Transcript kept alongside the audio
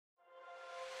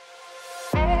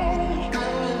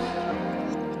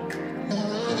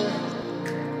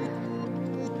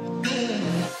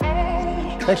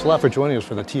Thanks a lot for joining us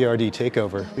for the TRD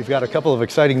takeover. We've got a couple of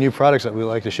exciting new products that we'd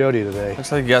like to show to you today.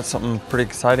 Looks like you got something pretty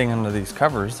exciting under these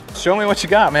covers. Show me what you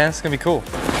got, man. It's gonna be cool.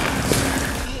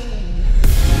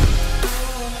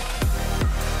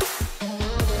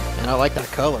 And I like that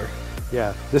color.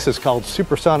 Yeah, this is called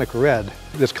Supersonic Red.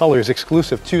 This color is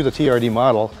exclusive to the TRD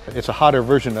model. It's a hotter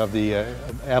version of the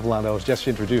Avalon that was just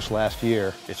introduced last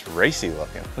year. It's racy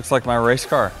looking. Looks like my race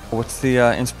car. What's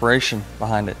the inspiration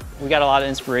behind it? We got a lot of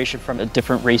inspiration from the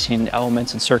different racing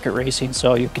elements and circuit racing,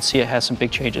 so you can see it has some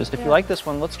big changes. If you like this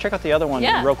one, let's check out the other one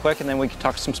real quick, and then we can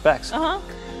talk some specs.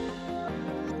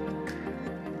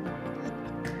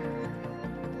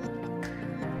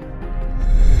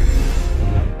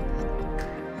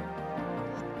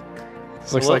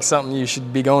 Looks like something you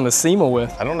should be going to SEMA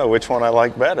with. I don't know which one I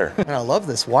like better. And I love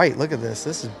this white. Look at this.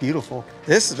 This is beautiful.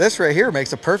 This right here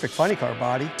makes a perfect funny car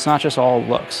body. It's not just all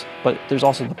looks, but there's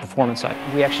also the performance side.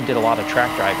 We actually did a lot of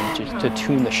track driving to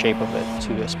tune the shape of it,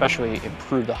 to especially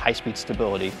improve the high-speed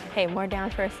stability. Hey, more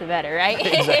downforce the better, right?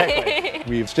 Exactly.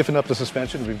 We've stiffened up the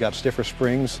suspension. We've got stiffer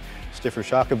springs, stiffer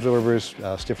shock absorbers,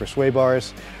 stiffer sway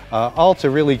bars, all to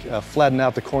really flatten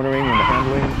out the cornering and the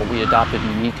handling. We adopted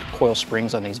unique coil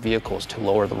springs on these vehicles to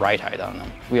lower the ride height on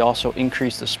them. We also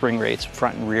increased the spring rates,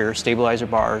 front and rear, stabilizer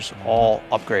bars, all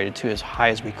upgraded to as high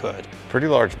as we could. Pretty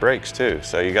large brakes too,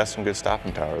 so you got some good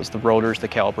stopping power. The rotors, the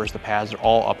calipers, the pads are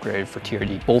all upgraded for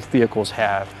TRD. Both vehicles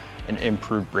have an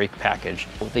improved brake package.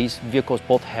 These vehicles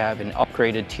both have an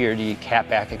upgraded TRD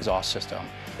catback exhaust system.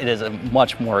 It is a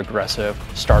much more aggressive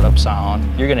startup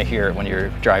sound. You're gonna hear it when you're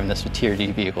driving this with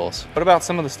TRD vehicles. What about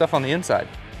some of the stuff on the inside?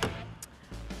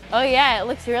 Oh yeah, it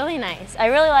looks really nice. I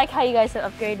really like how you guys have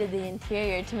upgraded the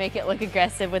interior to make it look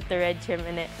aggressive with the red trim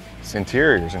in it. This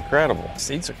interior is incredible.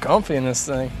 Seats are comfy in this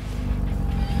thing.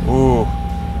 Ooh,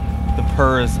 the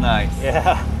purr is nice.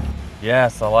 Yeah.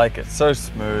 Yes, I like it. So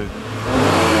smooth.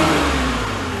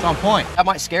 It's on point. That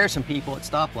might scare some people at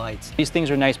stoplights. These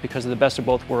things are nice because of the best of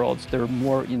both worlds. They're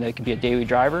more, they can be a daily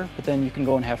driver, but then you can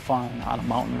go and have fun on a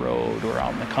mountain road or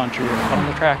out in the country or out on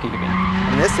the track even.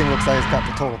 And this thing looks like it's got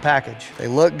the total package. They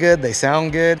look good, they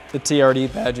sound good. The TRD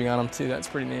badging on them too, that's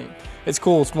pretty neat. It's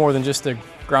cool, it's more than just a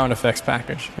ground effects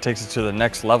package. It takes it to the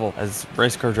next level. As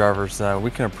race car drivers, we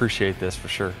can appreciate this for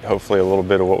sure. Hopefully a little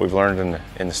bit of what we've learned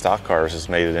in the stock cars has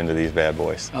made it into these bad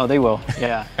boys. Oh, they will,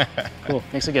 yeah. Cool,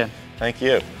 thanks again. Thank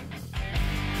you.